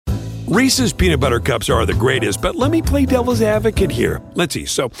Reese's Peanut Butter Cups are the greatest, but let me play devil's advocate here. Let's see.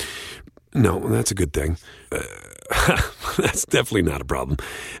 So, no, that's a good thing. That's definitely not a problem.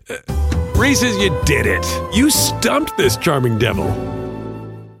 Reese's, you did it. You stumped this charming devil.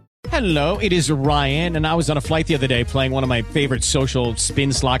 Hello, it is Ryan, and I was on a flight the other day playing one of my favorite social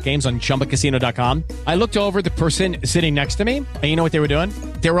spin slot games on ChumbaCasino.com. I looked over at the person sitting next to me, and you know what they were doing?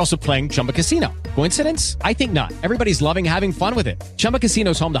 They were also playing Chumba Casino. Coincidence? I think not. Everybody's loving having fun with it. Chumba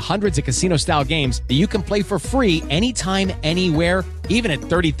Casino is home to hundreds of casino-style games that you can play for free anytime, anywhere, even at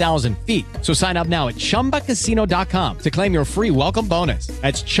 30,000 feet. So sign up now at ChumbaCasino.com to claim your free welcome bonus.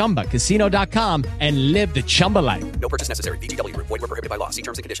 That's ChumbaCasino.com and live the Chumba life. No purchase necessary. VGW. Void where prohibited by law. See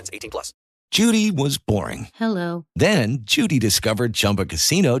terms and conditions. 18+. Judy was boring. Hello. Then Judy discovered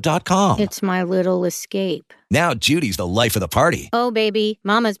ChumbaCasino.com. It's my little escape. Now Judy's the life of the party. Oh, baby,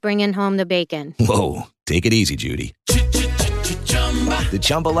 mama's bringing home the bacon. Whoa, take it easy, Judy. The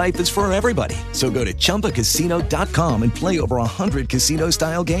Chumba life is for everybody. So go to ChumbaCasino.com and play over 100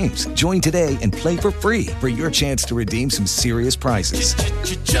 casino-style games. Join today and play for free for your chance to redeem some serious prizes.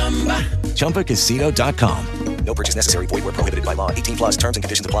 ChumbaCasino.com. No purchase necessary. Void where prohibited by law. 18+. Terms and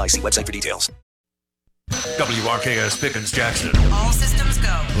conditions apply. See website for details. WRKS Pickens Jackson. All systems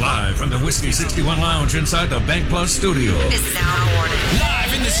go. Live from the Whiskey 61 Lounge inside the Bank Plus studio. This is Out Warning.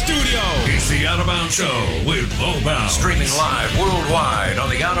 Live in the studio. It's the Out of Bounds Show with Bo Bounds. Streaming live worldwide on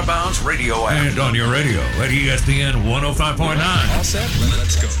the Out of Bounds radio app. And on your radio at ESPN 105.9. All set?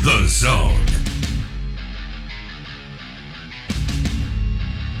 Let's go. The Zone.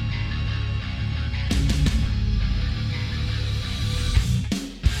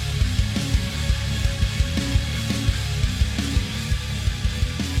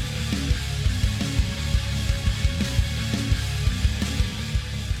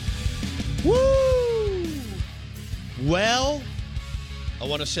 Woo! Well, I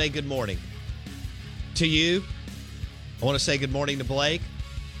want to say good morning to you. I want to say good morning to Blake.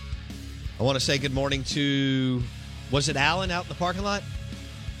 I want to say good morning to, was it Alan out in the parking lot?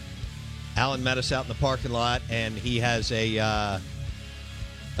 Alan met us out in the parking lot, and he has a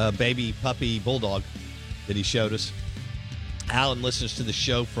baby puppy bulldog that he showed us. Alan listens to the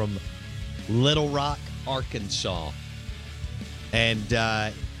show from Little Rock, Arkansas.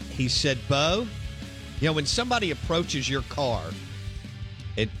 And he said, Bo, you know, when somebody approaches your car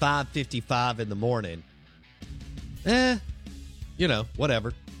at 5:55 in the morning, you know,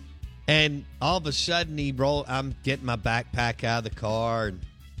 whatever. And all of a sudden I'm getting my backpack out of the car and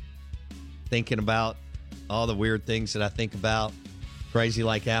thinking about all the weird things that I think about. Crazy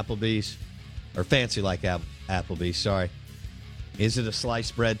like Applebee's, or fancy like Applebee's, sorry. Is it a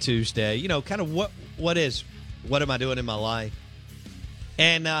sliced bread Tuesday? You know, kind of what am I doing in my life?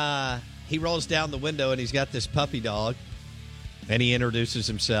 And he rolls down the window, and he's got this puppy dog, and he introduces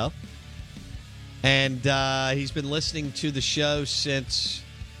himself. And he's been listening to the show since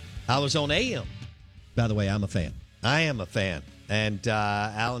I was on AM. By the way, I'm a fan. I am a fan. And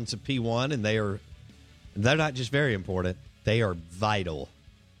Alan's a P1, and they're not just very important. They are vital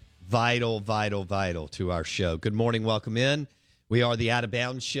to our show. Good morning. Welcome in. We are the Out of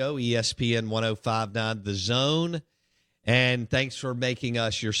Bounds Show, ESPN 105.9 The Zone. And thanks for making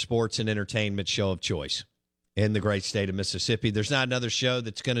us your sports and entertainment show of choice in the great state of Mississippi. There's not another show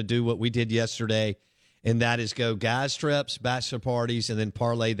that's going to do what we did yesterday, and that is go guys trips, bachelor parties, and then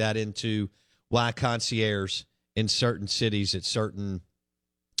parlay that into why concierge in certain cities at certain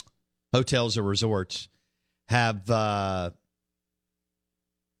hotels or resorts have some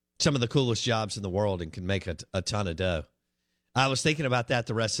of the coolest jobs in the world and can make a ton of dough. I was thinking about that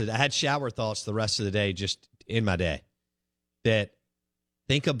the rest of the day. I had shower thoughts the rest of the day, just in my day. That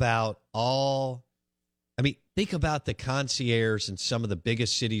think about the concierge in some of the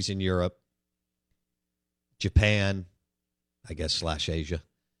biggest cities in Europe, Japan, I guess, / Asia,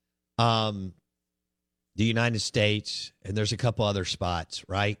 the United States, and there's a couple other spots,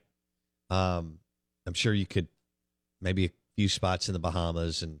 right? I'm sure you could, maybe a few spots in the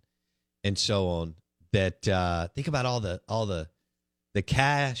Bahamas and so on. That think about all the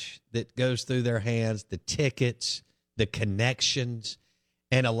cash that goes through their hands, the tickets, the connections.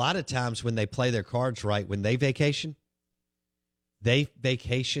 And a lot of times when they play their cards right, when they vacation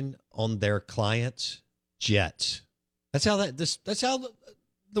on their clients' jets. That's how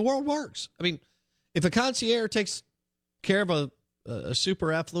the world works. I mean, if a concierge takes care of a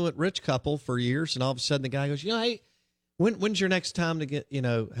super affluent rich couple for years, and all of a sudden the guy goes, hey, when's your next time to get,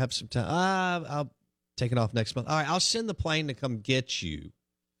 have some time? I'll take it off next month. All right, I'll send the plane to come get you.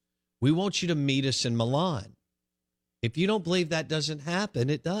 We want you to meet us in Milan. If you don't believe that doesn't happen,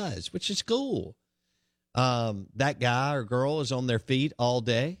 it does, which is cool. That guy or girl is on their feet all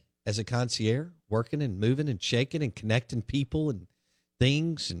day, as a concierge, working and moving and shaking and connecting people and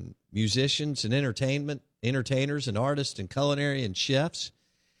things and musicians and entertainers and artists and culinary and chefs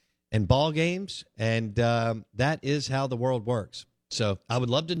and ball games. And that is how the world works. So I would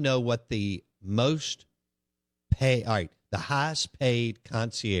love to know what the highest paid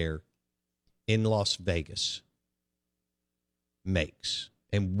concierge in Las Vegas makes.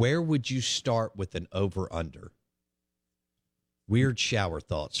 And where would you start with an over-under? Weird shower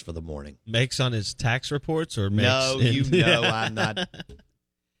thoughts for the morning. Makes on his tax reports or makes No, you know I'm not.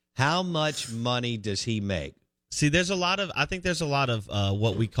 How much money does he make? See, I think there's a lot of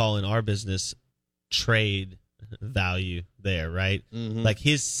what we call in our business trade value there, right? Mm-hmm. Like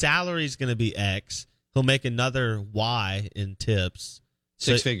his salary is going to be X. He'll make another Y in tips.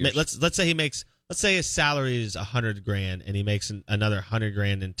 Six figures. Let's say his salary is $100,000 and he makes another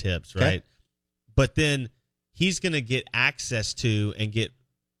 $100,000 in tips, right? Okay. But then he's going to get access to and get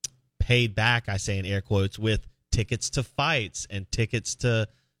paid back, I say in air quotes, with tickets to fights and tickets to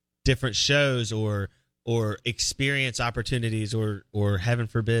different shows or experience opportunities or heaven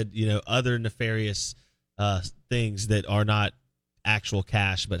forbid, other nefarious things that are not actual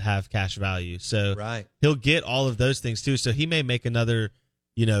cash but have cash value. So right. He'll get all of those things too. So he may make another,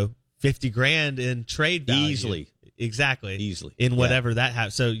 $50,000 in trade value. Easily. Exactly. Easily. In whatever that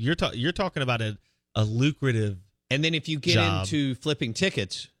happens. So you're talking about a lucrative And then if you get job. into flipping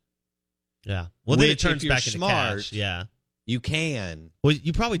tickets, yeah. Well, then it which, turns if you're back into smart, cash. Yeah. you can. Well,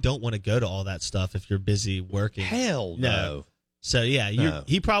 you probably don't want to go to all that stuff if you're busy working. Hell no. So yeah, No.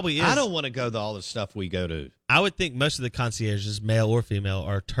 he probably is. I don't want to go to all the stuff we go to. I would think most of the concierges, male or female,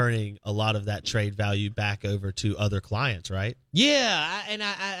 are turning a lot of that trade value back over to other clients, right? Yeah,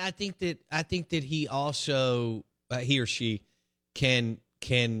 I think that he also he or she can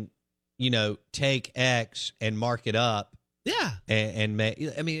take X and mark it up. Yeah, and make.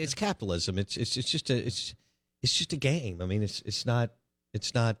 I mean, it's capitalism. It's just a game. I mean, it's not.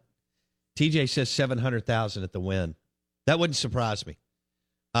 TJ says 700,000 at the Wynn. That wouldn't surprise me.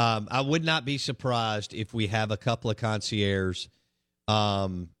 I would not be surprised if we have a couple of concierges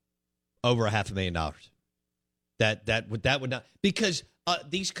over $500,000. That would not, because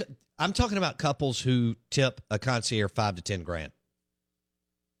I'm talking about couples who tip a concierge $5,000 to $10,000.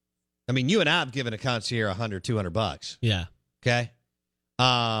 I mean, you and I have given a concierge $100, $200. Yeah. Okay.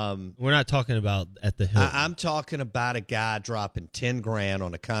 We're not talking about at the Hilton. I'm talking about a guy dropping $10,000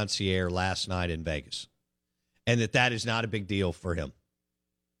 on a concierge last night in Vegas, and that is not a big deal for him.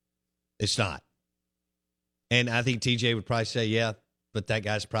 It's not. And I think TJ would probably say, yeah, but that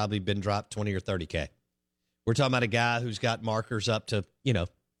guy's probably been dropped 20 or 30K. We're talking about a guy who's got markers up to, $4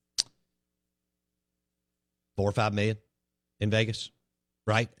 or $5 million in Vegas,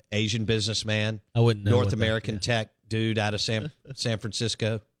 right? Asian businessman. I wouldn't know. North American tech dude out of San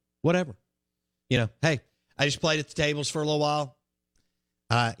Francisco, whatever. Hey, I just played at the tables for a little while.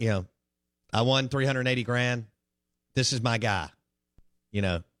 I won $380,000. This is my guy.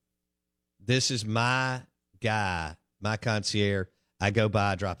 This is my guy, my concierge. I go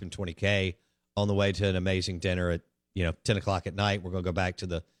by dropping $20K on the way to an amazing dinner at 10 o'clock at night. We're going to go back to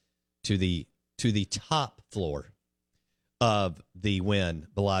the top floor of the Wynn,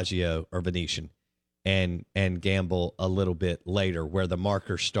 Bellagio, or Venetian, and gamble a little bit later, where the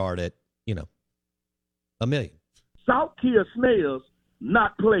markers start at $1 million. Salt kills snails,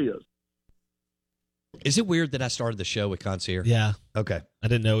 not players. Is it weird that I started the show with concierge? Yeah. Okay. I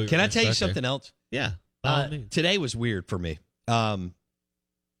didn't know. Can I tell you something else? Yeah. Today was weird for me. And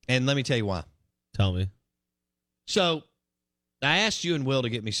let me tell you why. Tell me. So I asked you and Will to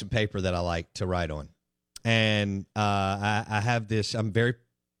get me some paper that I like to write on. And I have this. I'm very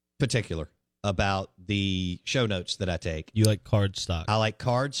particular about the show notes that I take. You like cardstock? I like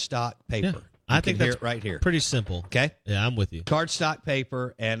cardstock paper. Yeah. I think that's it right here. Pretty simple. Okay. Yeah, I'm with you. Cardstock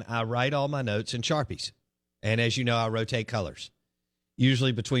paper, and I write all my notes in Sharpies. And as you know, I rotate colors,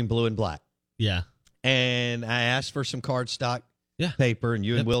 usually between blue and black. Yeah. And I asked for some cardstock paper, and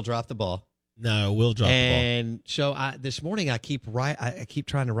you and Will dropped the ball. No, Will dropped the ball. And so this morning I keep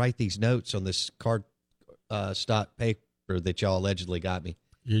trying to write these notes on this card stock paper that y'all allegedly got me.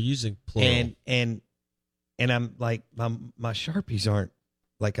 You're using plural. And I'm like, my Sharpies aren't,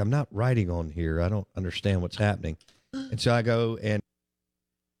 like, I'm not writing on here. I don't understand what's happening. And so I go and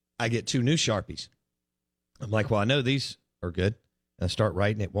I get 2 new Sharpies. I'm like, well, I know these are good. And I start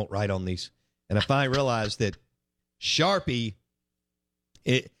writing. It won't write on these. And I finally realized that Sharpie,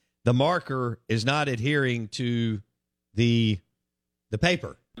 the marker is not adhering to the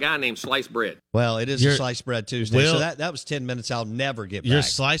paper. A guy named Sliced Bread. Well, it is a Sliced Bread Tuesday. So that was 10 minutes I'll never get back. Your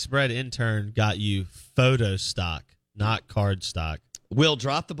Sliced Bread intern got you photo stock, not card stock. Will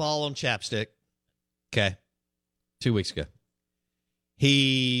dropped the ball on Chapstick. Okay. 2 weeks ago.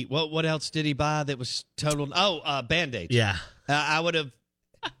 He, what else did he buy that was total? Oh, Band-Aids. Yeah. I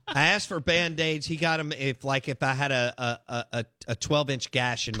asked for Band-Aids. He got them if I had a 12-inch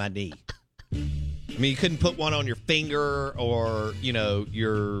gash in my knee. I mean, you couldn't put one on your finger or,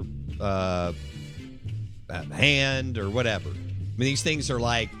 your hand or whatever. I mean, these things are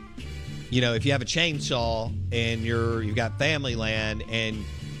like, if you have a chainsaw and you've got family land and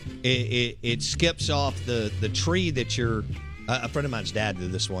it skips off the tree that you're, a friend of mine's dad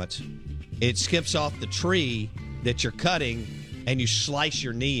did this once. It skips off the tree that you're cutting and you slice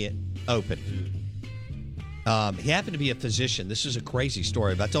your knee open. He happened to be a physician. This is a crazy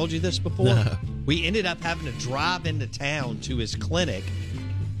story. Have I told you this before? No. We ended up having to drive into town to his clinic,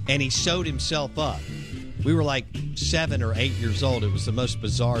 and he sewed himself up. We were like 7 or 8 years old. It was the most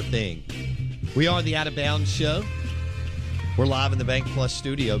bizarre thing. We are the Out of Bounds Show. We're live in the Bank Plus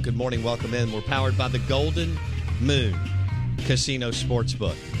studio. Good morning. Welcome in. We're powered by the Golden Moon Casino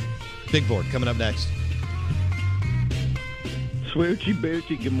Sportsbook. Big Board coming up next. Swoochy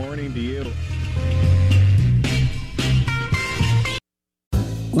Boochie, good morning to you.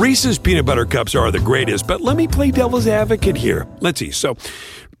 Reese's peanut butter cups are the greatest, but let me play devil's advocate here. Let's see. So,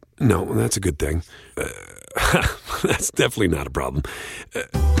 no, that's a good thing. That's definitely not a problem.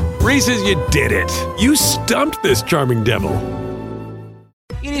 Reese's, you did it. You stumped this charming devil.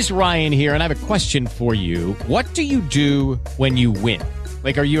 It is Ryan here, and I have a question for you. What do you do when you win?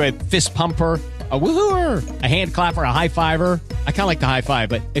 Like, are you a fist pumper, a woo-hooer, a hand clapper, a high-fiver? I kind of like the high-five,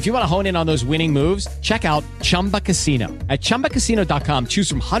 but if you want to hone in on those winning moves, check out Chumba Casino. At ChumbaCasino.com, choose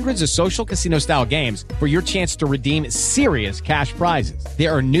from hundreds of social casino-style games for your chance to redeem serious cash prizes.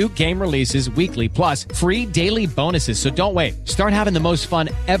 There are new game releases weekly, plus free daily bonuses, so don't wait. Start having the most fun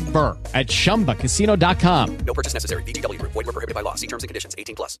ever at ChumbaCasino.com. No purchase necessary. VGW Group. Void where prohibited by law. See terms and conditions.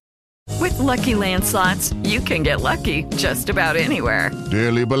 18+. With Lucky Land Slots, you can get lucky just about anywhere.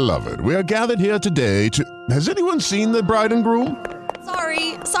 Dearly beloved, we are gathered here today to... Has anyone seen the bride and groom?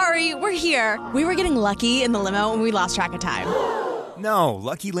 Sorry, we're here. We were getting lucky in the limo and we lost track of time. No,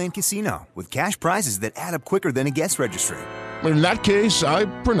 Lucky Land Casino, with cash prizes that add up quicker than a guest registry. In that case, I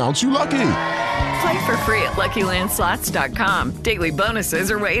pronounce you lucky. Play for free at LuckyLandSlots.com. Daily bonuses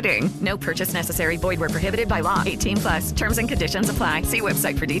are waiting. No purchase necessary. Void where prohibited by law. 18+. Terms and conditions apply. See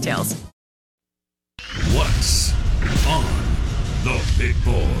website for details. What's on the big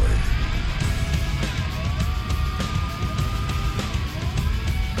board?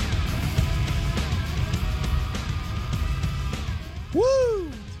 Woo!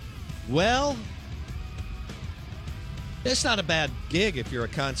 Well, it's not a bad gig if you're a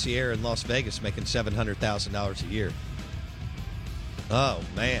concierge in Las Vegas making $700,000 a year. Oh,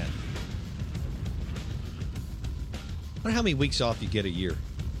 man. I wonder how many weeks off you get a year,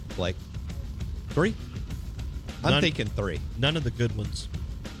 Blake? 3? I'm thinking 3. None of the good ones.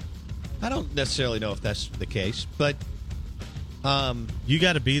 I don't necessarily know if that's the case, but... you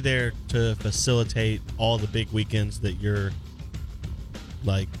got to be there to facilitate all the big weekends that you're,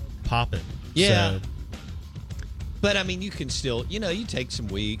 like, popping. Yeah. So, but, I mean, you can still, you take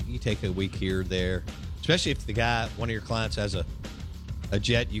you take a week here or there, especially if one of your clients has a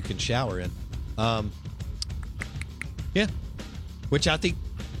jet you can shower in. Yeah. Which I think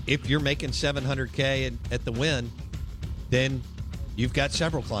if you're making $700K at the Wynn, then you've got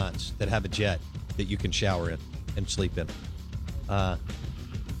several clients that have a jet that you can shower in and sleep in. All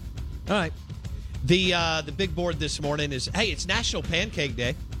right. The big board this morning is, hey, it's National Pancake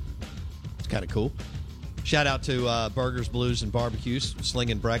Day. It's kind of cool. Shout out to Burgers, Blues, and Barbecues,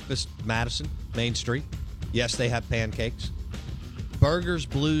 Slinging Breakfast, Madison, Main Street. Yes, they have pancakes. Burgers,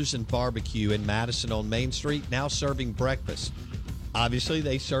 Blues, and Barbecue in Madison on Main Street, now serving breakfast. Obviously,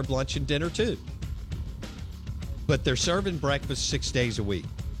 they serve lunch and dinner, too. But they're serving breakfast 6 days a week.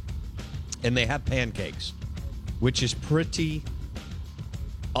 And they have pancakes, which is pretty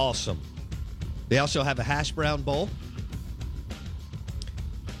awesome. They also have a hash brown bowl.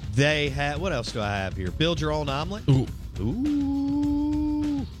 They have, what else do I have here? Build your own omelet. Ooh.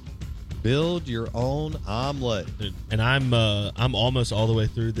 Build your own omelet. And I'm almost all the way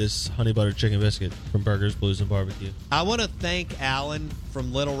through this honey butter chicken biscuit from Burgers, Blues, and Barbecue. I want to thank Alan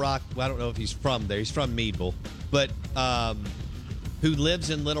from Little Rock. Well, I don't know if he's from there. He's from Meadville. But who lives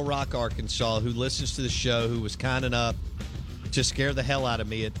in Little Rock, Arkansas, who listens to the show, who was kind enough to scare the hell out of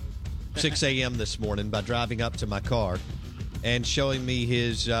me at 6 a.m. this morning by driving up to my car and showing me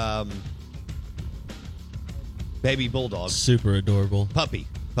his baby bulldog. Super adorable. Puppies.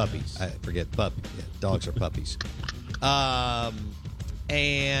 I forget puppy. Yeah, dogs are puppies.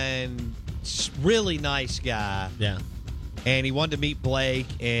 And really nice guy. Yeah. And he wanted to meet Blake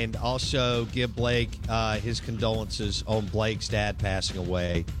and also give Blake his condolences on Blake's dad passing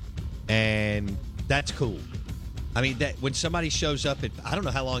away. And that's cool. I mean, that when somebody shows up, I don't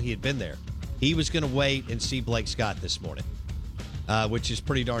know how long he had been there. He was going to wait and see Blake Scott this morning, which is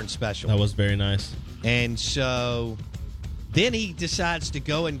pretty darn special. That was very nice. And so then he decides to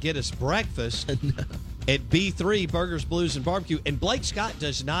go and get us breakfast at B3 Burgers, Blues, and Barbecue. And Blake Scott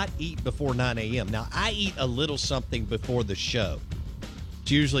does not eat before 9 a.m. Now, I eat a little something before the show.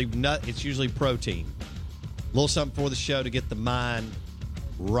 It's usually protein. A little something before the show to get the mind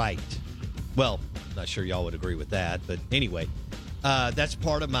right. Well, not sure y'all would agree with that, but anyway, that's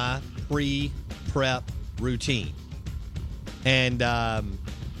part of my pre-prep routine. And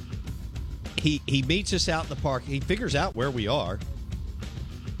he meets us out in the park. He figures out where we are,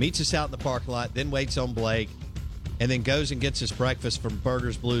 meets us out in the parking lot, then waits on Blake, and then goes and gets us breakfast from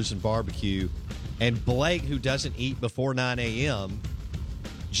Burgers, Blues, and Barbecue. And Blake, who doesn't eat before 9 a.m.,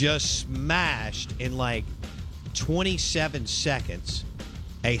 just smashed in like 27 seconds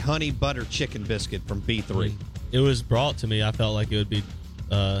a honey butter chicken biscuit from B3. It was brought to me. I felt like it would be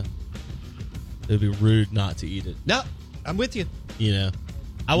rude not to eat it. No, I'm with you. You know,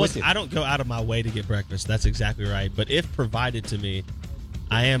 I don't go out of my way to get breakfast. That's exactly right. But if provided to me,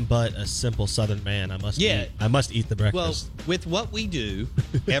 I am but a simple Southern man. I must eat the breakfast. Well, with what we do,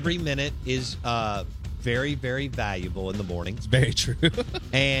 every minute is very, very valuable in the morning. It's very true.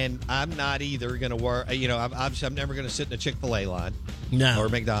 And I'm not either going to work. You know, I'm never going to sit in a Chick-fil-A line, or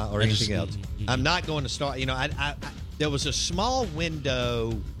McDonald's, or anything else. I'm not going to start. You know, I there was a small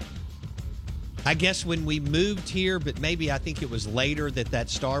window, I guess, when we moved here, but maybe I think it was later that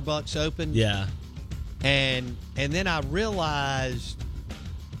Starbucks opened. Yeah. And then I realized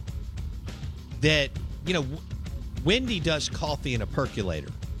that, you know, Wendy does coffee in a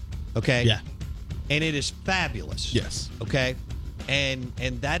percolator. Okay? Yeah. And it is fabulous. Yes. Okay? And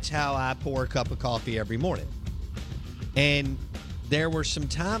that's how I pour a cup of coffee every morning. And there were some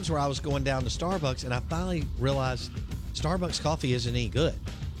times where I was going down to Starbucks and I finally realized Starbucks coffee isn't any good.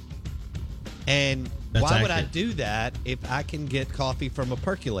 And That's why would I accurate. do that if I can get coffee from a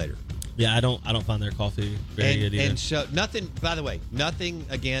percolator? Yeah, I don't find their coffee very good either. And so nothing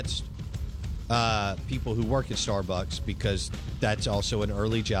against people who work at Starbucks, because that's also an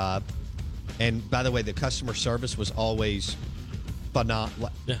early job. And by the way, the customer service was always phenomenal.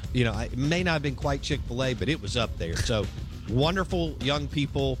 Yeah. You know, it may not have been quite Chick-fil-A, but it was up there. So wonderful young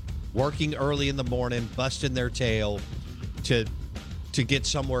people working early in the morning, busting their tail to get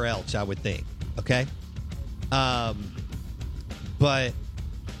somewhere else, I would think. Okay? But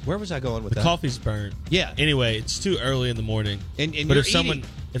where was I going with the that? coffee's burnt. Yeah. Anyway, it's too early in the morning. And but you're if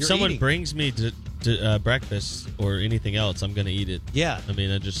someone eating. brings me to breakfast or anything else, I'm going to eat it. Yeah. I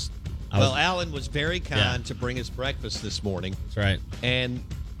mean, Alan was very kind to bring us breakfast this morning. That's right. And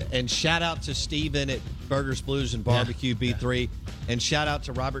shout out to Steven at Burgers, Blues, and Barbecue B3. And shout out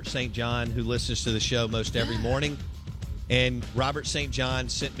to Robert St. John, who listens to the show most every morning. And Robert St. John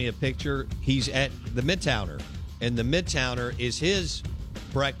sent me a picture. He's at the Midtowner. And the Midtowner is his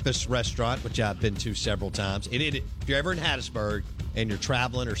breakfast restaurant, which I've been to several times. If you're ever in Hattiesburg and you're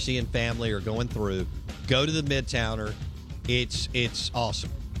traveling or seeing family or going through, go to the Midtowner. It's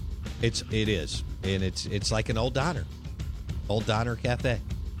awesome. It is, and it's like an old diner cafe.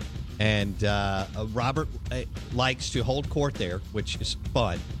 And Robert likes to hold court there, which is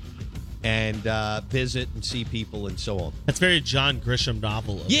fun, and visit and see people and so on. That's very John Grisham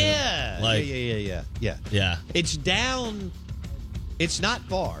novel. Yeah, yeah. It's down. It's not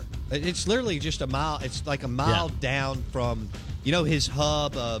far. It's literally just a mile. It's like a mile down from, you know, his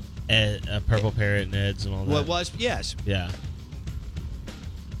hub of Purple Parrot and Ed's and all that. What was? Yes. Yeah.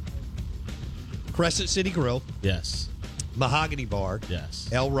 Crescent City Grill. Yes. Mahogany Bar. Yes.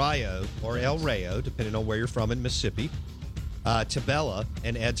 El Rayo, or El Rayo, depending on where you're from in Mississippi. Tabella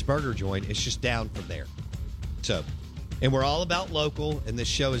and Ed's Burger Joint. It's just down from there. So, and we're all about local, and this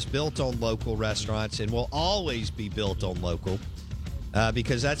show is built on local restaurants and will always be built on local,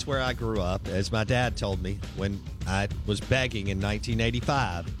 because that's where I grew up, as my dad told me when I was begging in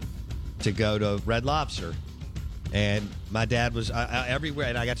 1985 to go to Red Lobster. And my dad was everywhere,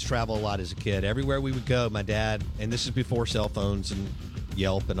 and I got to travel a lot as a kid. Everywhere we would go, my dad, and this is before cell phones and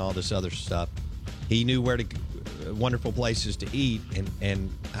Yelp and all this other stuff, he knew where to wonderful places to eat,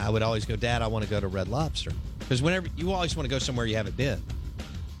 and I would always go, Dad, I want to go to Red Lobster. Because whenever you always want to go somewhere you haven't been.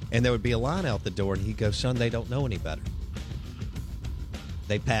 And there would be a line out the door, and he'd go, son, they don't know any better.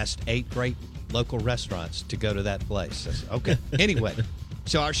 They passed 8 great local restaurants to go to that place. I said, okay. Anyway,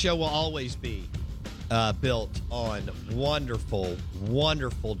 so our show will always be built on wonderful,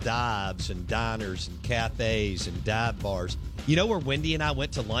 wonderful dives and diners and cafes and dive bars. You know where Wendy and I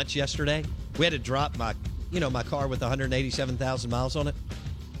went to lunch yesterday? We had to drop my car with 187,000 miles on it.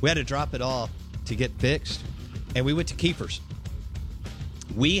 We had to drop it off to get fixed, and we went to Kiefer's.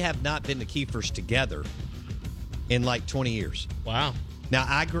 We have not been to Kiefer's together in like 20 years. Wow. Now,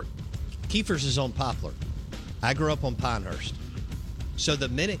 Kiefer's is on Poplar. I grew up on Pinehurst. So the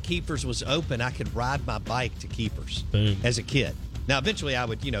minute Kiefer's was open, I could ride my bike to Kiefer's as a kid. Now, eventually I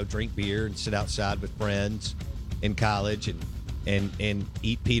would, drink beer and sit outside with friends in college and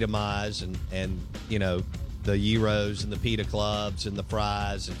eat pita mais and the gyros and the pita clubs and the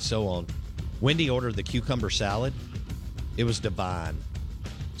fries and so on. Wendy ordered the cucumber salad. It was divine.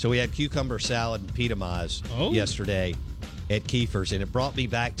 So we had cucumber salad and pita mais yesterday at Kiefer's, and it brought me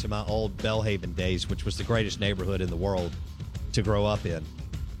back to my old Bellhaven days, which was the greatest neighborhood in the world to grow up in.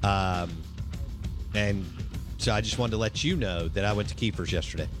 And so I just wanted to let you know that I went to Kiefer's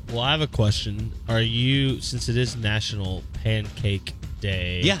yesterday. Well, I have a question. Since it is National Pancake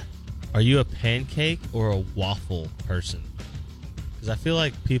Day, yeah, are you a pancake or a waffle person? Because I feel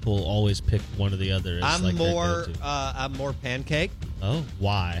like people always pick one or the other. I'm more pancake. Oh,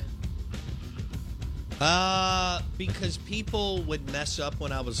 why? Because people would mess up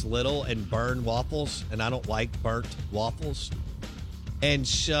when I was little and burn waffles, and I don't like burnt waffles. And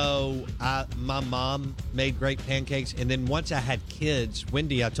so my mom made great pancakes, and then once I had kids,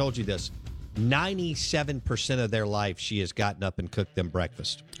 Wendy, I told you this, 97% of their life she has gotten up and cooked them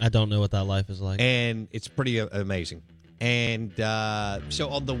breakfast. I don't know what that life is like. And it's pretty amazing. And so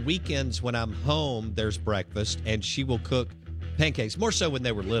on the weekends when I'm home, there's breakfast, and she will cook pancakes, more so when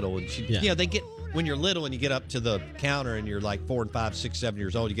they were little. And she, they get... When you're little and you get up to the counter and you're like 4 and 5, 6, 7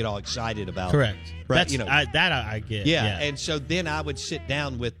 years old, you get all excited about. Correct. Right, I get. Yeah. And so then I would sit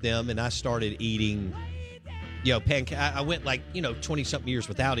down with them and I started eating, pancakes. I went 20-something years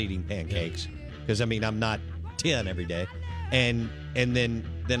without eating pancakes because, I'm not 10 every day. And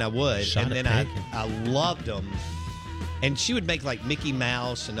then I would. And then I loved them. And she would make like Mickey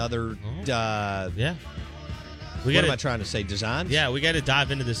Mouse and other. What am I trying to say? Designs? Yeah, we got to dive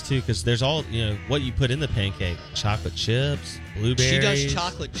into this too because there's all what you put in the pancake: chocolate chips, blueberries. She does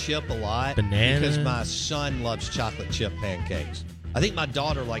chocolate chip a lot, banana. Because my son loves chocolate chip pancakes. I think my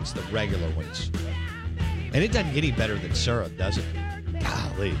daughter likes the regular ones, and it doesn't get any better than syrup, does it?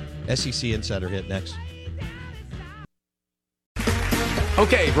 Golly. SEC Insider hit next.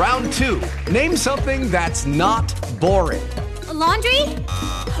 Okay, round 2. Name something that's not boring. A laundry?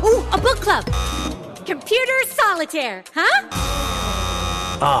 Ooh, a book club. Computer solitaire,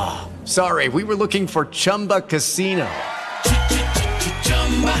 huh? Sorry, we were looking for Chumba Casino.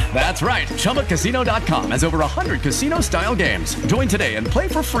 That's right, ChumbaCasino.com has over 100 casino-style games. Join today and play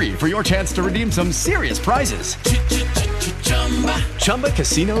for free for your chance to redeem some serious prizes.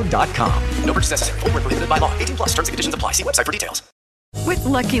 ChumbaCasino.com. No purchase necessary. Void where prohibited by law. 18+ terms and conditions apply. See website for details. With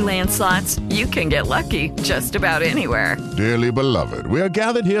Lucky Land Slots, you can get lucky just about anywhere. Dearly beloved, we are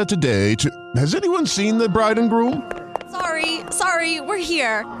gathered here today to... Has anyone seen the bride and groom? Sorry, we're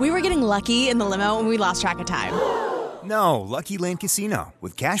here. We were getting lucky in the limo and we lost track of time. No, Lucky Land Casino,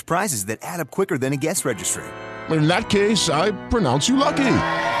 with cash prizes that add up quicker than a guest registry. In that case, I pronounce you lucky.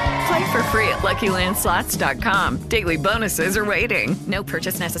 Play for free at LuckyLandSlots.com. Daily bonuses are waiting. No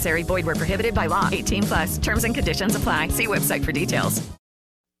purchase necessary. Void where prohibited by law. 18+. Terms and conditions apply. See website for details.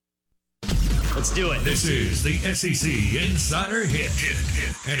 Let's do it. This is the SEC Insider Hit.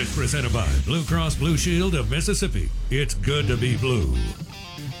 And it's presented by Blue Cross Blue Shield of Mississippi. It's good to be blue.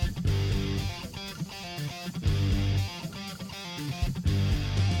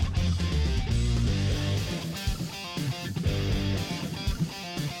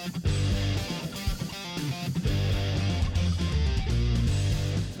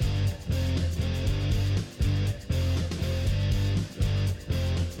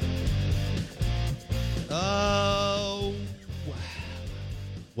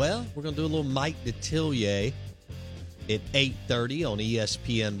 Well, we're going to do a little Mike Detillier at 8:30 on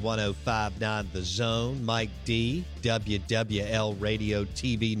ESPN 105.9 The Zone. Mike D, WWL Radio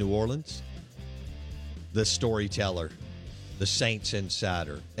TV New Orleans. The storyteller, the Saints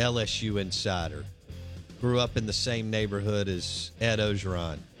insider, LSU insider. Grew up in the same neighborhood as Ed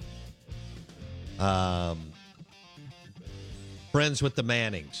Ogeron. Friends with the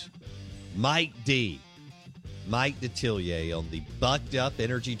Mannings. Mike D. Mike Detillier on the Bucked Up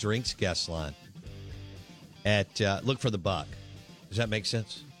Energy Drinks guest line at look for the buck. Does that make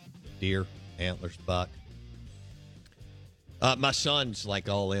sense? Deer, antlers, buck. My son's like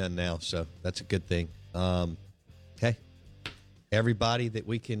all in now, so that's a good thing. Hey, everybody that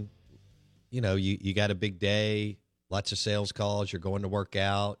we can you got a big day, lots of sales calls, you're going to work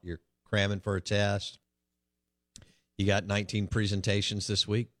out, you're cramming for a test. You got 19 presentations this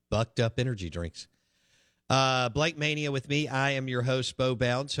week, bucked up energy drinks. Blake Mania with me. I am your host, Bo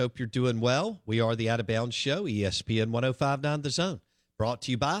Bounds. Hope you're doing well. We are the Out of Bounds Show, ESPN 105.9 The Zone. Brought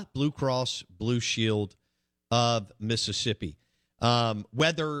to you by Blue Cross Blue Shield of Mississippi.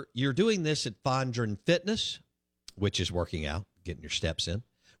 Whether you're doing this at Fondren Fitness, which is working out, getting your steps in,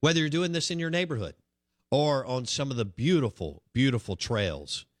 whether you're doing this in your neighborhood or on some of the beautiful, beautiful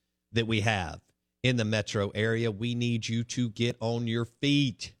trails that we have in the metro area, we need you to get on your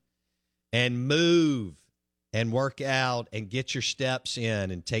feet and move and work out and get your steps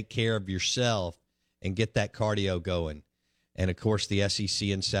in and take care of yourself and get that cardio going. And, of course, the SEC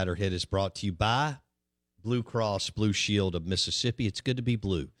Insider Hit is brought to you by Blue Cross Blue Shield of Mississippi. It's good to be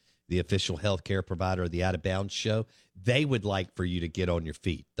blue, the official healthcare provider of the Out of Bounds Show. They would like for you to get on your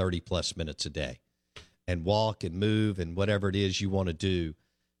feet 30-plus minutes a day and walk and move and whatever it is you want to do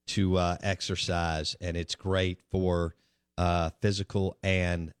to exercise, and it's great for physical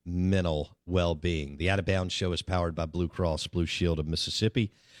and mental well-being. The Out of Bounds Show is powered by Blue Cross Blue Shield of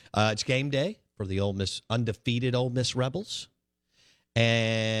Mississippi. It's game day for the undefeated Ole Miss Rebels,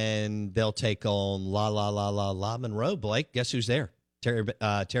 and they'll take on La Monroe. Blake, guess who's there?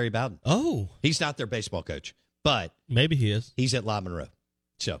 Terry Bowden. Oh, he's not their baseball coach, but maybe he is. He's at La Monroe,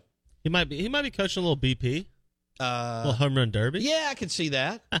 so he might be coaching a little BP. Little home run derby? Yeah, I can see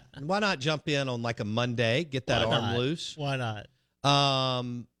that. Why not jump in on like a Monday, get that arm loose? Why not?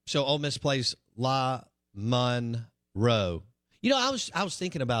 So Ole Miss plays La Monroe. I was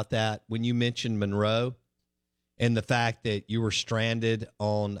thinking about that when you mentioned Monroe and the fact that you were stranded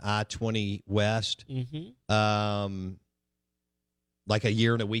on I-20 West like a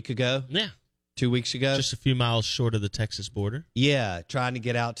year and a week ago. Yeah. 2 weeks ago. Just a few miles short of the Texas border. Yeah, trying to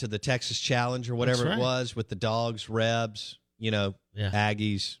get out to the Texas Challenge or whatever it was with the Dogs, Rebs,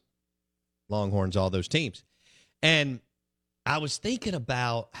 Aggies, Longhorns, all those teams. And I was thinking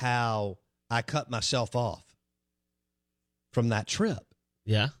about how I cut myself off from that trip.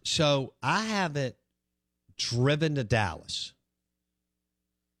 Yeah. So I haven't driven to Dallas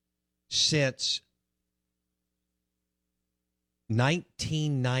since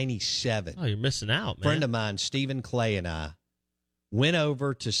 1997. Oh, you're missing out, man. A friend of mine, Stephen Clay, and I went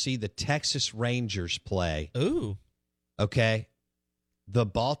over to see the Texas Rangers play. Ooh. Okay. The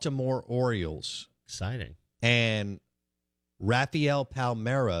Baltimore Orioles. Exciting. And Rafael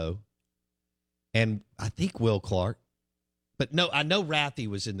Palmeiro and I think Will Clark. But no, I know Raffy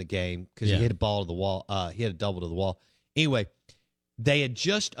was in the game because he hit a ball to the wall. He hit a double to the wall. Anyway, they had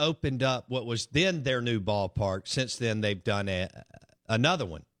just opened up what was then their new ballpark. Since then, they've done another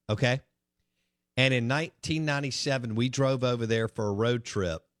one, okay? And in 1997, we drove over there for a road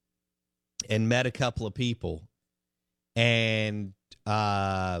trip and met a couple of people and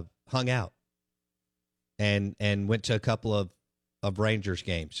hung out and went to a couple of Rangers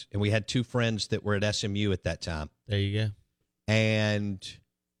games. And we had two friends that were at SMU at that time. There you go. And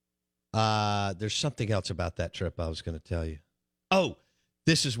there's something else about that trip I was going to tell you. Oh,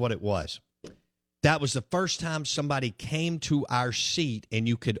 this is what it was. That was the first time somebody came to our seat and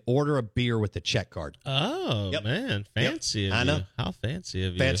you could order a beer with a check card. Oh, man. Fancy of you. I know. How fancy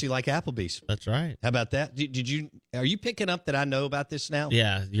of you. Fancy like Applebee's. That's right. How about that? Are you picking up that I know about this now?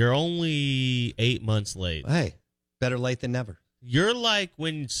 Yeah. You're only 8 months late. Hey, better late than never. You're like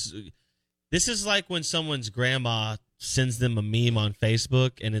this is like when someone's grandma sends them a meme on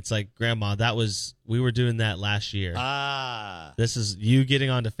Facebook and it's like, Grandma, we were doing that last year. This is you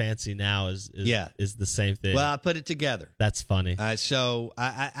getting onto fancy now is the same thing. Well, I put it together. That's funny. So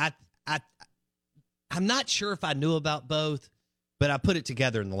I'm not sure if I knew about both, but I put it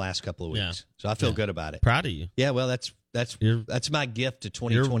together in the last couple of weeks. Yeah. So I feel good about it. Proud of you. Yeah, well, that's my gift to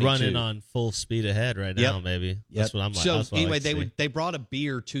 2022. You're running on full speed ahead right now, maybe. That's what I'm like. So anyway, they brought a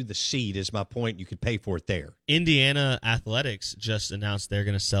beer to the seat is my point. You could pay for it there. Indiana Athletics just announced they're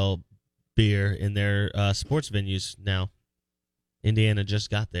going to sell beer in their sports venues now. Indiana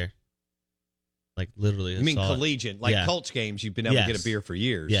just got there. Like literally. You mean collegiate? Like Colts games, you've been able to get a beer for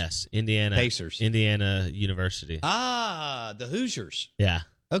years. Yes. Indiana. Pacers. Indiana University. The Hoosiers. Yeah.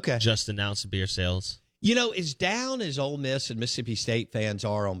 Okay. Just announced beer sales. As down as Ole Miss and Mississippi State fans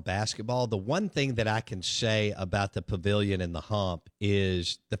are on basketball, the one thing that I can say about the Pavilion and the Hump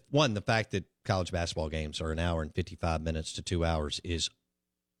is, the fact that college basketball games are an hour and 55 minutes to 2 hours is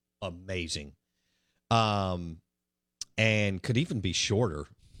amazing. And could even be shorter,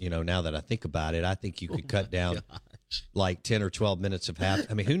 now that I think about it. I think you could cut down like 10 or 12 minutes of half.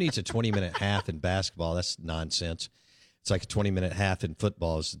 I mean, who needs a 20-minute half in basketball? That's nonsense. It's like a 20-minute half in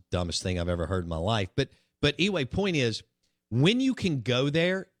football is the dumbest thing I've ever heard in my life. But anyway, point is, when you can go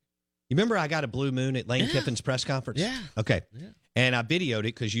there, you remember I got a blue moon at Lane Kiffin's press conference? Yeah. Okay. Yeah. And I videoed it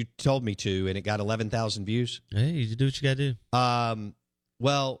because you told me to, and it got 11,000 views. Hey, you do what you got to do.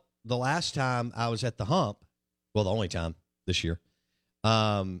 Well, the last time I was at the Hump, well, the only time this year,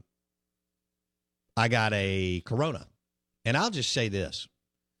 I got a Corona. And I'll just say this.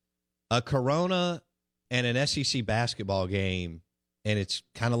 A Corona and an SEC basketball game, and it's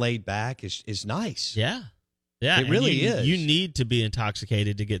kind of laid back, is nice. Yeah. Yeah. It really is. You need to be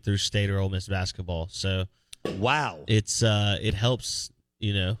intoxicated to get through State or Ole Miss basketball. So, wow. It's it helps,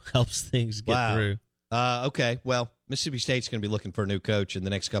 helps things get through. Okay. Well, Mississippi State's going to be looking for a new coach in the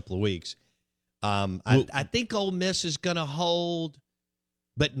next couple of weeks. I think Ole Miss is going to hold,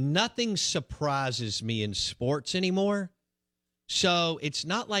 but nothing surprises me in sports anymore. So it's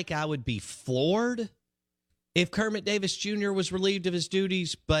not like I would be floored if Kermit Davis Jr. was relieved of his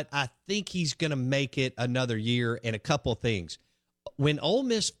duties, but I think he's going to make it another year. And a couple of things. When Ole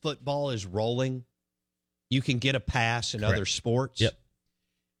Miss football is rolling, you can get a pass in other sports. Yep.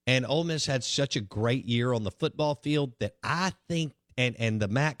 And Ole Miss had such a great year on the football field that I think, and the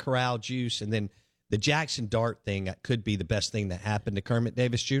Matt Corral juice, and then the Jackson Dart thing could be the best thing that happened to Kermit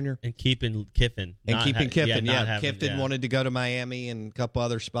Davis Jr. And keeping Kiffin. Kiffin. Wanted to go to Miami and a couple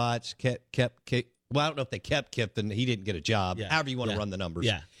other spots. Kept. Well, I don't know if they kept Kiffin. He didn't get a job. Yeah. However you want to run the numbers.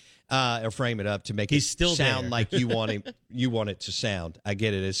 Yeah. Or frame it up to make He's it still sound there. like you want him. You want it to sound. I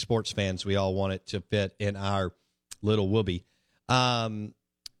get it. As sports fans, we all want it to fit in our little whoopee.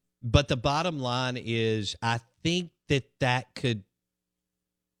 But the bottom line is, I think that could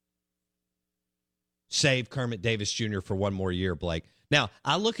save Kermit Davis Jr. for one more year, Blake. Now,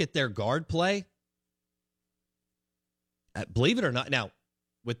 I look at their guard play. Believe it or not, now,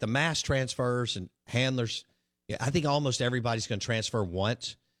 with the mass transfers and handlers, I think almost everybody's going to transfer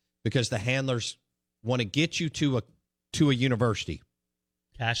once because the handlers want to get you to a university.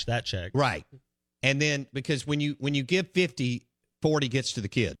 Cash that check. Right. And then because when you give 50, 40 gets to the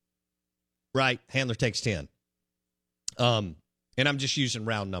kid. Right. Handler takes 10. And I'm just using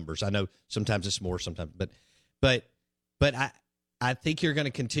round numbers. I know sometimes it's more, sometimes, but I think you're going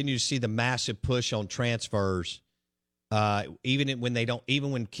to continue to see the massive push on transfers, even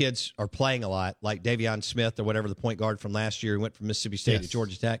when kids are playing a lot, like Davion Smith or whatever, the point guard from last year who went from Mississippi State to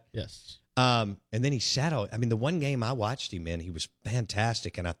Georgia Tech. Yes. And then he sat out. I mean, the one game I watched him in, he was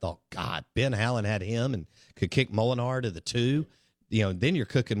fantastic, and I thought, God, Ben Hallen had him and could kick Molinar to the 2. Then you're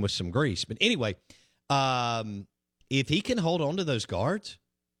cooking with some grease. But anyway, if he can hold on to those guards,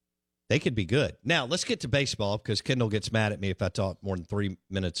 they could be good. Now, let's get to baseball because Kendall gets mad at me if I talk more than 3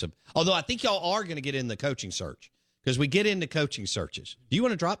 minutes of. Although I think y'all are going to get in the coaching search because we get into coaching searches. Do you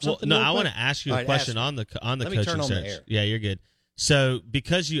want to drop something? Well, no, I want to ask you a question on the coaching search. Yeah, you're good. So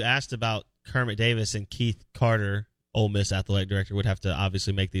because you asked about Kermit Davis and Keith Carter, Ole Miss athletic director, would have to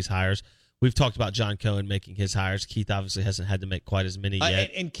obviously make these hires. We've talked about John Cohen making his hires. Keith obviously hasn't had to make quite as many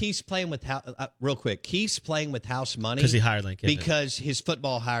yet. And Keith's playing with real quick. Keith's playing with house money because he hired Lane Kiffin. Because his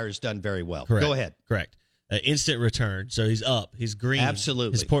football hire has done very well. Correct. Go ahead. Correct. Instant return. So he's up. He's green.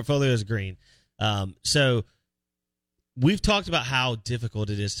 Absolutely. His portfolio is green. So we've talked about how difficult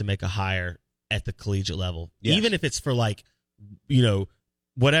it is to make a hire at the collegiate level, even if it's for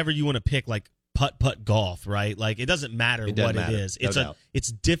whatever you want to pick, like putt golf, right? Like it doesn't matter it is.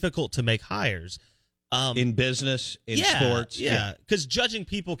 It's difficult to make hires in business, in sports. Yeah, because judging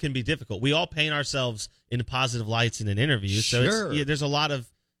people can be difficult. We all paint ourselves in positive lights in an interview, so there's a lot of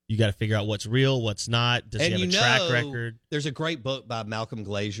you got to figure out what's real, what's not. Does he have a track record? There's a great book by Malcolm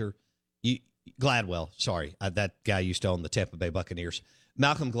Gladwell. Sorry, that guy used to own the Tampa Bay Buccaneers.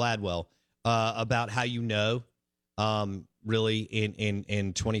 Malcolm Gladwell about how really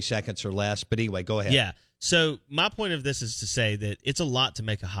in 20 seconds or less. But anyway, go ahead. Yeah. So my point of this is to say that it's a lot to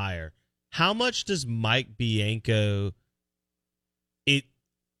make a hire. How much does Mike Bianco, the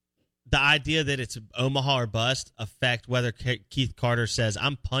idea that it's Omaha or bust, affect whether Keith Carter says,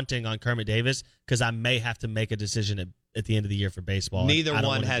 I'm punting on Kermit Davis because I may have to make a decision at the end of the year for baseball? Neither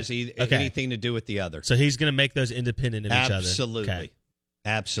one has anything to do with the other. So he's going to make those independent of each other. Absolutely. Okay.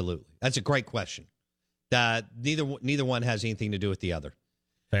 Absolutely. That's a great question. Neither one has anything to do with the other.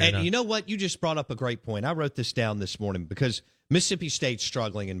 Fair enough. You know what? You just brought up a great point. I wrote this down this morning because Mississippi State's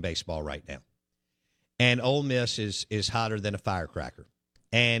struggling in baseball right now. And Ole Miss is hotter than a firecracker.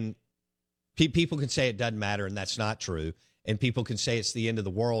 And people can say it doesn't matter, and that's not true. And people can say it's the end of the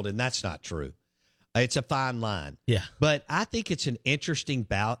world, and that's not true. It's a fine line. Yeah. But I think it's an interesting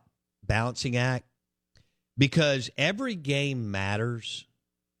balancing act because every game matters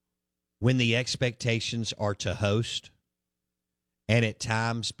when the expectations are to host. and at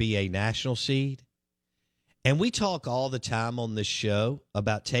times be a national seed. And we talk all the time on this show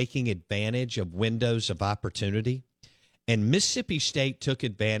about taking advantage of windows of opportunity. And Mississippi State took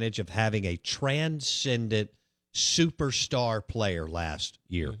advantage of having a transcendent superstar player last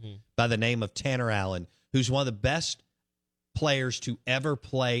year by the name of Tanner Allen, who's one of the best players to ever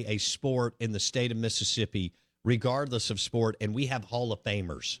play a sport in the state of Mississippi, regardless of sport. And we have Hall of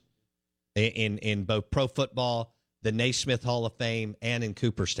Famers in both pro football, the Naismith Hall of Fame, and in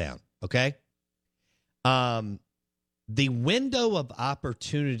Cooperstown, okay? The window of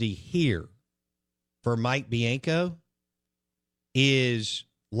opportunity here for Mike Bianco is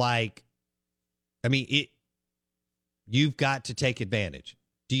like, I mean, you've got to take advantage.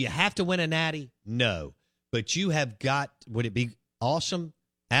 Do you have to win a natty? No. But you have got, would it be awesome?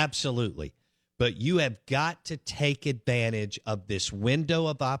 Absolutely. But you have got to take advantage of this window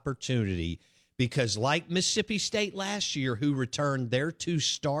of opportunity because like Mississippi State last year, who returned their 2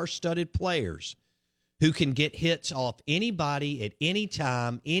 star-studded players who can get hits off anybody at any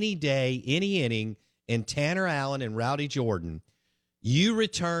time, any day, any inning, in Tanner Allen and Rowdy Jordan, you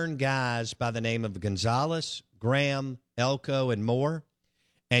return guys by the name of Gonzalez, Graham, Elko, and more,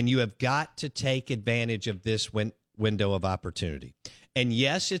 and you have got to take advantage of this window of opportunity. And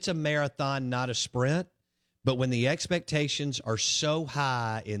yes, it's a marathon, not a sprint, but when the expectations are so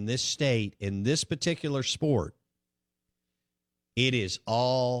high in this state, in this particular sport, it is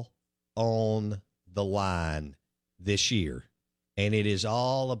all on the line this year. And it is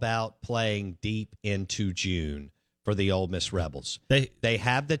all about playing deep into June for the Ole Miss Rebels. They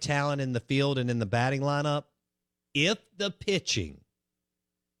have the talent in the field and in the batting lineup. If the pitching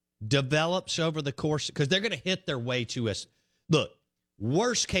develops over the course, because they're going to hit their way to us. Look,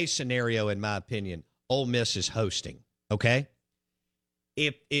 worst case scenario, in my opinion, Ole Miss is hosting, okay?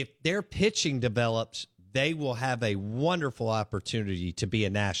 If their pitching develops, they will have a wonderful opportunity to be a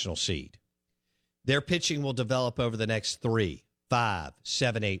national seed. Their pitching will develop over the next 3, 5,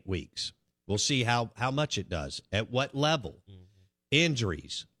 7, 8 weeks. We'll see how much it does, at what level,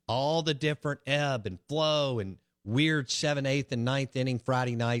 injuries, all the different ebb and flow and weird 7th, 8th, and 9th inning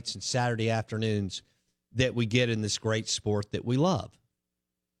Friday nights and Saturday afternoons that we get in this great sport that we love.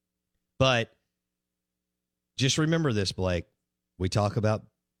 But just remember this, Blake. We talk about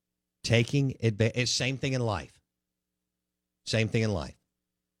taking advantage. Same thing in life. Same thing in life.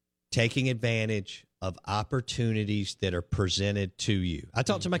 Taking advantage of opportunities that are presented to you. I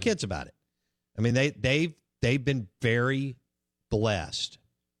talk to my kids about it. I mean, they've been very blessed.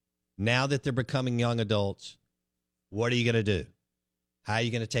 Now that they're becoming young adults, what are you going to do? How are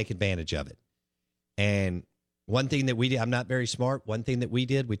you going to take advantage of it? And one thing that we did, I'm not very smart. One thing that we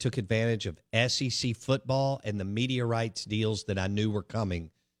did, we took advantage of SEC football and the media rights deals that I knew were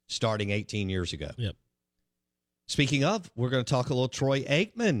coming starting 18 years ago. Yep. Speaking of, we're going to talk a little Troy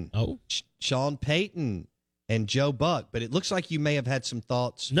Aikman, Sean Payton, and Joe Buck. But it looks like you may have had some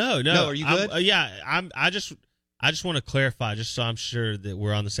thoughts. No. Are you good? I just want to clarify, just so I'm sure that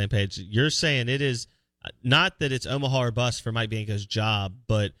we're on the same page. You're saying it is not that it's Omaha or bust for Mike Bianco's job,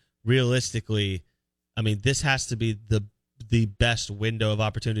 but realistically, I mean, this has to be the best window of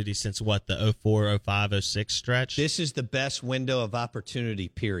opportunity since what, the 04, 05, 06 stretch? This is the best window of opportunity,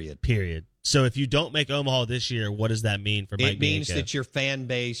 period. So if you don't make Omaha this year, what does that mean for Mike Bianco? It means that your fan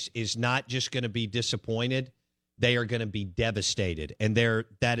base is not just going to be disappointed. They are going to be devastated. And there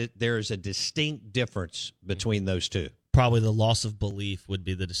is a distinct difference between those two. Probably the loss of belief would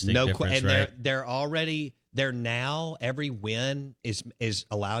be the distinct difference, and right? they're now, every win is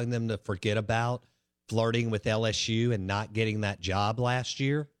allowing them to forget about flirting with LSU and not getting that job last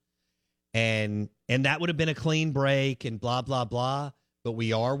year. And that would have been a clean break and blah, blah, blah. But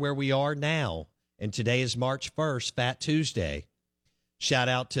we are where we are now. And today is March 1st, Fat Tuesday. Shout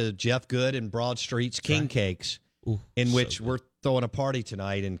out to Jeff Good and Broad Street's King Cakes, which we're throwing a party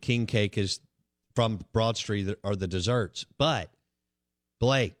tonight. And King Cake is from Broad Street, are the desserts. But,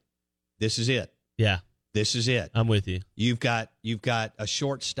 Blake, this is it. Yeah. This is it. I'm with you. You've got a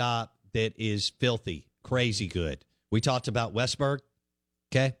shortstop that is filthy, crazy good. We talked about Westberg,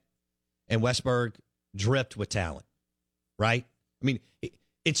 okay? And Westberg dripped with talent, right? I mean,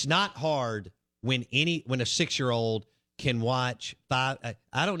 it's not hard when a 6-year-old can watch five.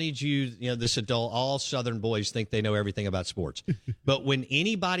 I don't need this adult. All Southern boys think they know everything about sports. But when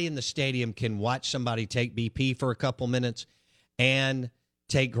anybody in the stadium can watch somebody take BP for a couple minutes and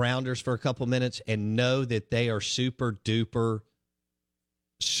take grounders for a couple minutes and know that they are super duper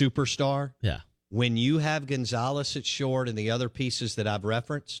superstar. Yeah. When you have Gonzalez at short and the other pieces that I've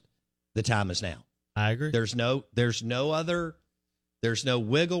referenced, the time is now. I agree. There's no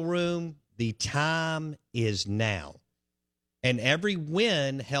wiggle room. The time is now. And every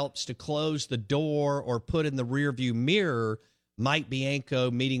win helps to close the door or put in the rearview mirror Mike Bianco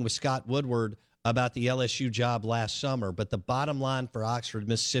meeting with Scott Woodward about the LSU job last summer. But the bottom line for Oxford,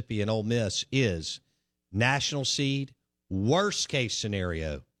 Mississippi, and Ole Miss is national seed, worst case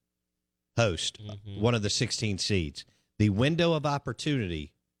scenario, host, one of the 16 seeds. The window of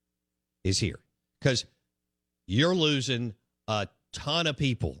opportunity is here because you're losing a ton of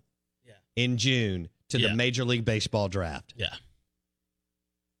people in June to the Major League Baseball draft. Yeah.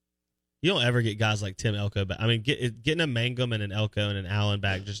 You don't ever get guys like Tim Elko back. I mean, getting a Mangum and an Elko and an Allen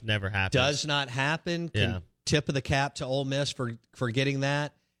back just never happens. Does not happen. Tip of the cap to Ole Miss for getting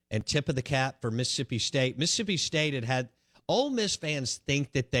that, and tip of the cap for Mississippi State. Mississippi State had Ole Miss fans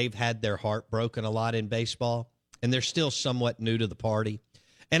think that they've had their heart broken a lot in baseball, and they're still somewhat new to the party.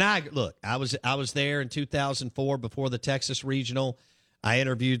 And I was there in 2004 before the Texas Regional. I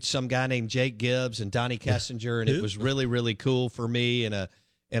interviewed some guy named Jake Gibbs and Donnie Kessinger, and it was really, really cool for me and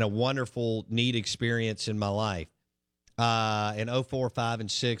a wonderful, neat experience in my life. And 04, 5,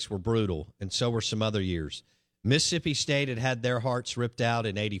 and 6 were brutal, and so were some other years. Mississippi State had their hearts ripped out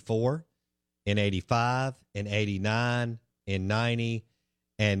in 84, in 85, in 89, in 90,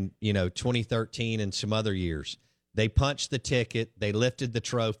 and 2013 and some other years. They punched the ticket. They lifted the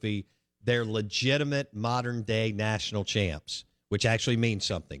trophy. They're legitimate modern-day national champs, which actually means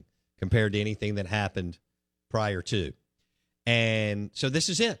something compared to anything that happened prior to. And so this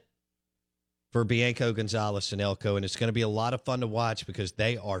is it for Bianco, Gonzalez, and Elko, and it's going to be a lot of fun to watch because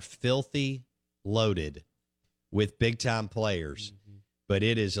they are filthy loaded with big-time players. But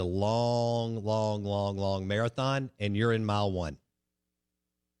it is a long, long, long, long marathon, and you're in mile one.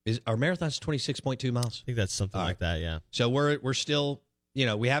 Our marathon's 26.2 miles? I think that's something like that, yeah. So we're still,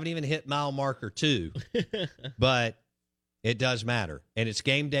 we haven't even hit mile marker 2, but it does matter. And it's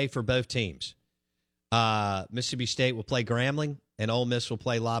game day for both teams. Mississippi State will play Grambling, and Ole Miss will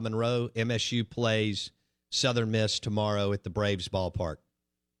play La Monroe. MSU plays Southern Miss tomorrow at the Braves ballpark.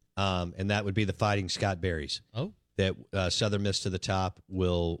 And that would be the Fighting Scott Berries. Oh. That Southern Miss to the top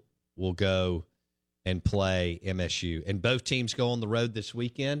will go and play MSU. And both teams go on the road this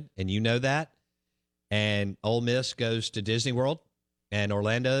weekend, and you know that. And Ole Miss goes to Disney World and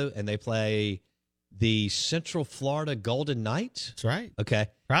Orlando, and they play the Central Florida Golden Knights. That's right. Okay.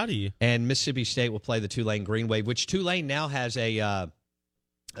 Proud of you. And Mississippi State will play the Tulane Green Wave, which Tulane now has an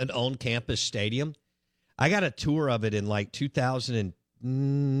on-campus stadium. I got a tour of it in like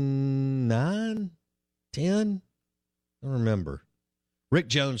 2009, 10. I don't remember. Rick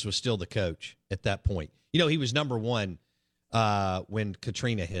Jones was still the coach at that point. He was number one when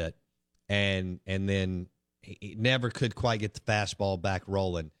Katrina hit, and then he never could quite get the fastball back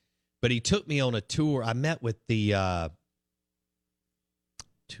rolling. But he took me on a tour. I met with the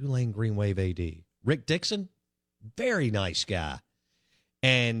Tulane Green Wave AD, Rick Dixon, very nice guy.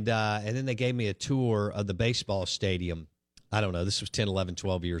 And then they gave me a tour of the baseball stadium. I don't know. This was 10, 11,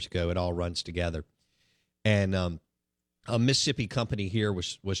 12 years ago. It all runs together. And a Mississippi company here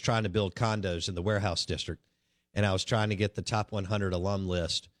was trying to build condos in the warehouse district, and I was trying to get the top 100 alum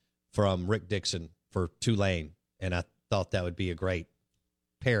list from Rick Dixon for Tulane, and I thought that would be a great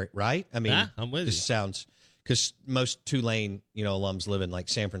pair, right? I mean, I'm with this you. sounds because most Tulane alums live in like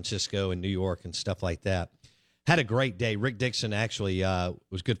San Francisco and New York and stuff like that. Had a great day. Rick Dixon actually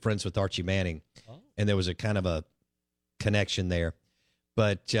was good friends with Archie Manning, and there was a kind of a connection there,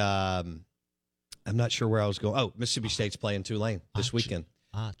 but. I'm not sure where I was going. Oh, Mississippi State's playing Tulane this weekend.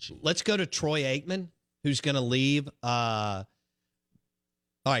 Let's go to Troy Aikman, who's going to leave. All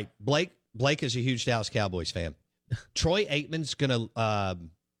right, Blake is a huge Dallas Cowboys fan. Troy Aikman's going to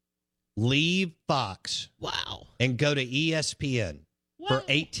leave Fox. Wow. And go to ESPN for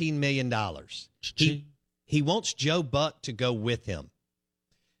 $18 million. He wants Joe Buck to go with him.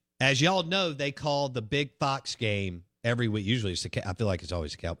 As y'all know, they call the big Fox game every week. Usually I feel like it's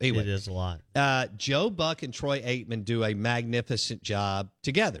always a Cowboys. Anyway, it is a lot. Joe Buck and Troy Aikman do a magnificent job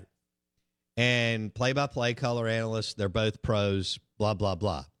together. And play-by-play color analysts, they're both pros, blah, blah,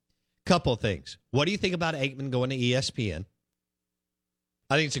 blah. Couple of things. What do you think about Aikman going to ESPN?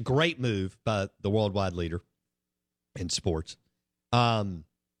 I think it's a great move by the worldwide leader in sports. Aikman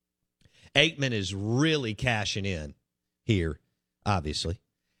is really cashing in here, obviously.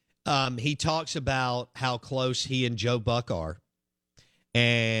 He talks about how close he and Joe Buck are,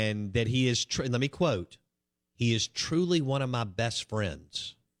 and that he is, let me quote, he is truly one of my best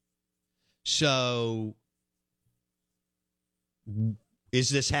friends. So, is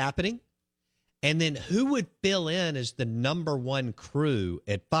this happening? And then who would fill in as the number one crew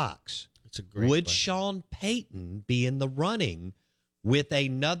at Fox? It's a great Would question. Sean Payton be in the running with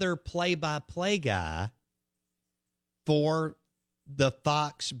another play-by-play guy for the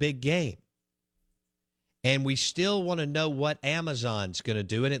Fox big game. And we still want to know what Amazon's going to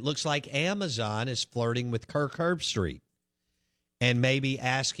do. And it looks like Amazon is flirting with Kirk Herbstreit and maybe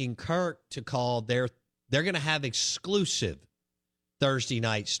asking Kirk to call they're going to have exclusive Thursday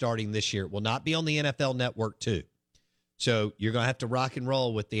night starting this year. It will not be on the NFL Network too. So you're going to have to rock and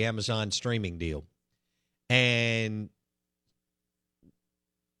roll with the Amazon streaming deal. And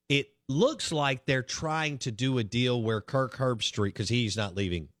it looks like they're trying to do a deal where Kirk Herbstreit, because he's not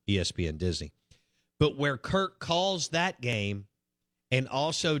leaving ESPN Disney, but where Kirk calls that game and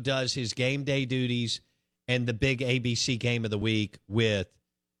also does his game day duties and the big ABC game of the week with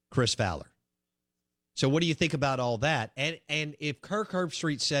Chris Fowler. So what do you think about all that? And if Kirk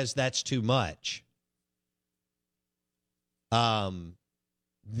Herbstreit says that's too much, then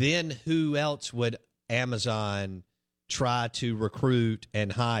who else would Amazon try to recruit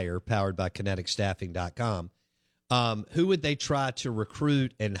and hire, powered by KineticStaffing.com? Who would they try to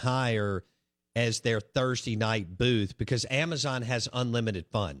recruit and hire as their Thursday night booth? Because Amazon has unlimited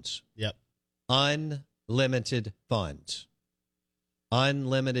funds. Yep. Unlimited funds.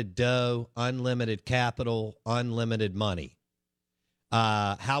 Unlimited dough, unlimited capital, unlimited money.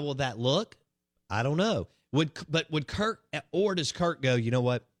 How will that look? I don't know. Would Kirk, or does Kirk go, you know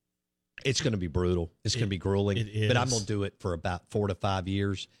what? It's going to be brutal. It's going to be grueling. It is. But I'm going to do it for about 4 to 5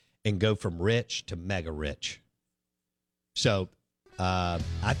 years and go from rich to mega rich. So I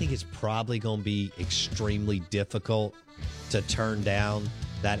think it's probably going to be extremely difficult to turn down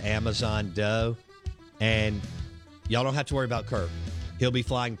that Amazon dough. And y'all don't have to worry about Kirk. He'll be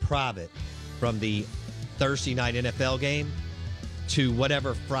flying private from the Thursday night NFL game to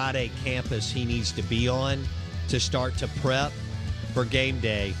whatever Friday campus he needs to be on to start to prep for game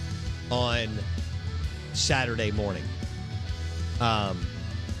day on Saturday morning.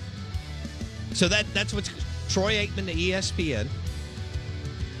 So that's what's Troy Aikman to ESPN,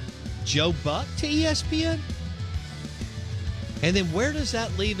 Joe Buck to ESPN, and then where does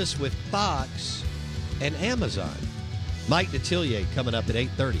that leave us with Fox and Amazon? Mike Detillier coming up at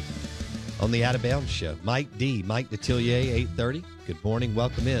 8:30 on the Out of Bounds Show. Mike Detillier, 8:30. Good morning.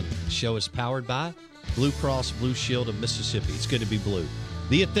 Welcome in. The show is powered by Blue Cross Blue Shield of Mississippi. It's good to be blue.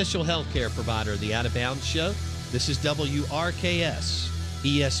 The official healthcare provider of the Out of Bounds Show. This is WRKS,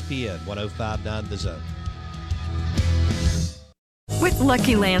 ESPN 105.9 The Zone. With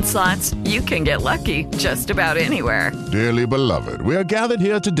Lucky Land Slots, you can get lucky just about anywhere. Dearly beloved, we are gathered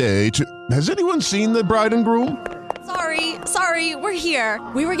here today to... Has anyone seen the bride and groom? Sorry, we're here.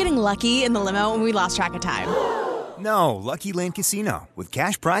 We were getting lucky in the limo and we lost track of time. No, Lucky Land Casino, with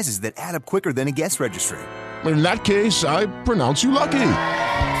cash prizes that add up quicker than a guest registry. In that case, I pronounce you lucky.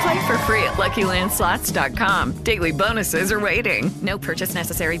 Play for free at LuckyLandSlots.com. Daily bonuses are waiting. No purchase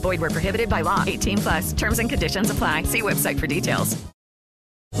necessary. Void where prohibited by law. 18+. Terms and conditions apply. See website for details.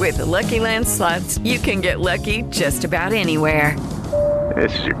 With the Lucky Land Slots, you can get lucky just about anywhere.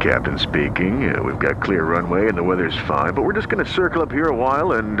 This is your captain speaking. We've got clear runway and the weather's fine, but we're just going to circle up here a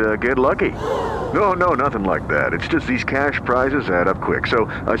while and get lucky. No, nothing like that. It's just these cash prizes add up quick. So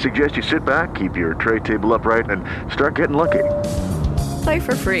I suggest you sit back, keep your tray table upright, and start getting lucky. Play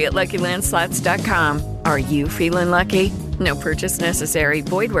for free at LuckyLandSlots.com. Are you feeling lucky? No purchase necessary.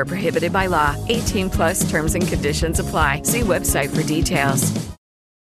 Void where prohibited by law. 18+ terms and conditions apply. See website for details.